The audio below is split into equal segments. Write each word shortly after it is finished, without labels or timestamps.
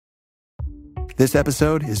This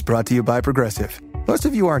episode is brought to you by Progressive. Most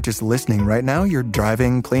of you aren't just listening right now, you're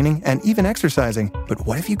driving, cleaning, and even exercising. But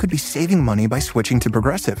what if you could be saving money by switching to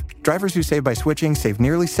Progressive? Drivers who save by switching save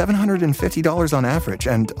nearly $750 on average,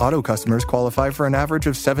 and auto customers qualify for an average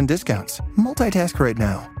of 7 discounts. Multitask right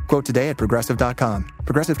now. Quote today at Progressive.com.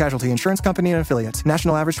 Progressive Casualty Insurance Company and Affiliates.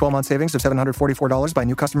 National average 12-month savings of $744 by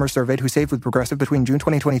new customers surveyed who saved with Progressive between June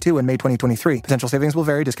 2022 and May 2023. Potential savings will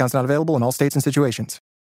vary. Discounts not available in all states and situations.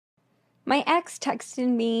 My ex texted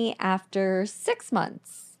me after 6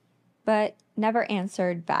 months, but never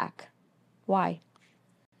answered back. Why?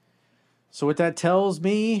 So what that tells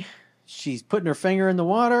me, she's putting her finger in the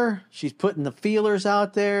water. She's putting the feelers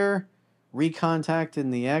out there,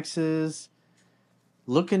 recontacting the exes,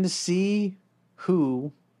 looking to see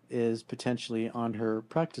who is potentially on her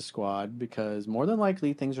practice squad, because more than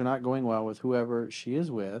likely things are not going well with whoever she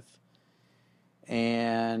is with.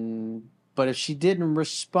 But if she didn't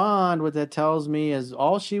respond, what that tells me is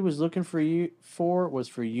all she was looking for was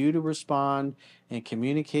for you to respond and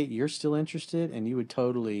communicate you're still interested, and you would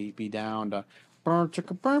totally be down to burn,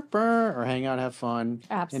 chicka, burn, burn, or hang out, have fun,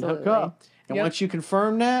 Absolutely. and hook up. And once you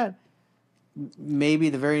confirm that, maybe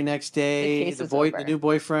the very next day, the new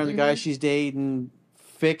boyfriend, the guy she's dating,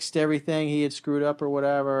 fixed everything he had screwed up or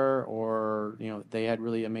whatever, or they had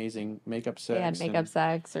really amazing makeup sex. They had makeup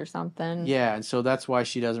sex or something. Yeah, and so that's why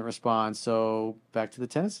she doesn't respond. So back to the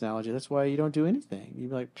tennis analogy, that's why you don't do anything.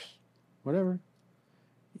 You'd be like, whatever.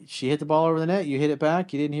 She hit the ball over the net, you hit it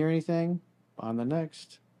back, you didn't hear anything. On the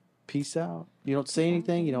next. Peace out. You don't say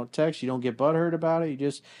anything, you don't text, you don't get butthurt about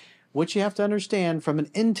it. What you have to understand from an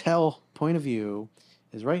intel point of view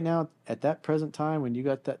is right now, at that present time, when you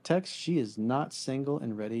got that text, she is not single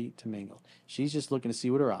and ready to mingle. She's just looking to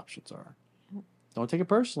see what her options are. Don't take it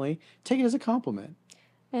personally. Take it as a compliment.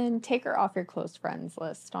 And take her off your close friends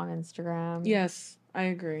list on Instagram. Yes, I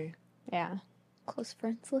agree. Yeah. Close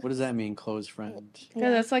friends list. What does that mean, close friend? Yeah,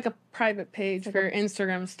 that's like a private page for your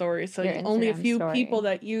Instagram story. So only a few people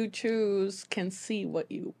that you choose can see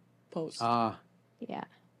what you post. Yeah.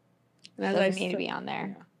 Doesn't need to be on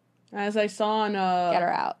there. Yeah. As I saw on get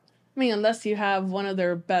her out. I mean, unless you have one of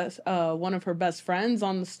her best friends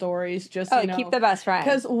on the stories, just keep the best friend.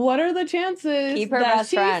 Because what are the chances keep her that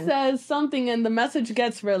best she friend. says something and the message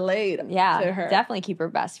gets relayed to her? Definitely keep her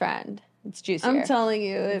best friend. It's juicier. I'm telling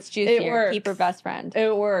you, it's juicier. It works. Keep her best friend.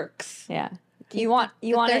 It works. Yeah. You want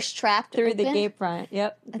it trapped through open? the gate front.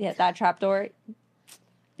 Yep. Yeah, that trap door.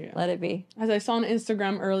 Yeah. Let it be. As I saw on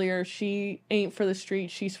Instagram earlier, she ain't for the street,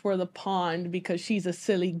 she's for the pond because she's a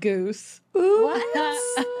silly goose. Ooh.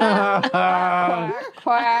 Quack,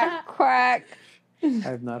 quack, quack.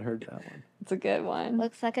 I've not heard that one. It's a good one.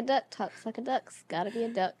 Looks like a duck, talks like a duck. Gotta be a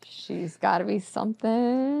duck. She's gotta be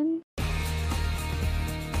something.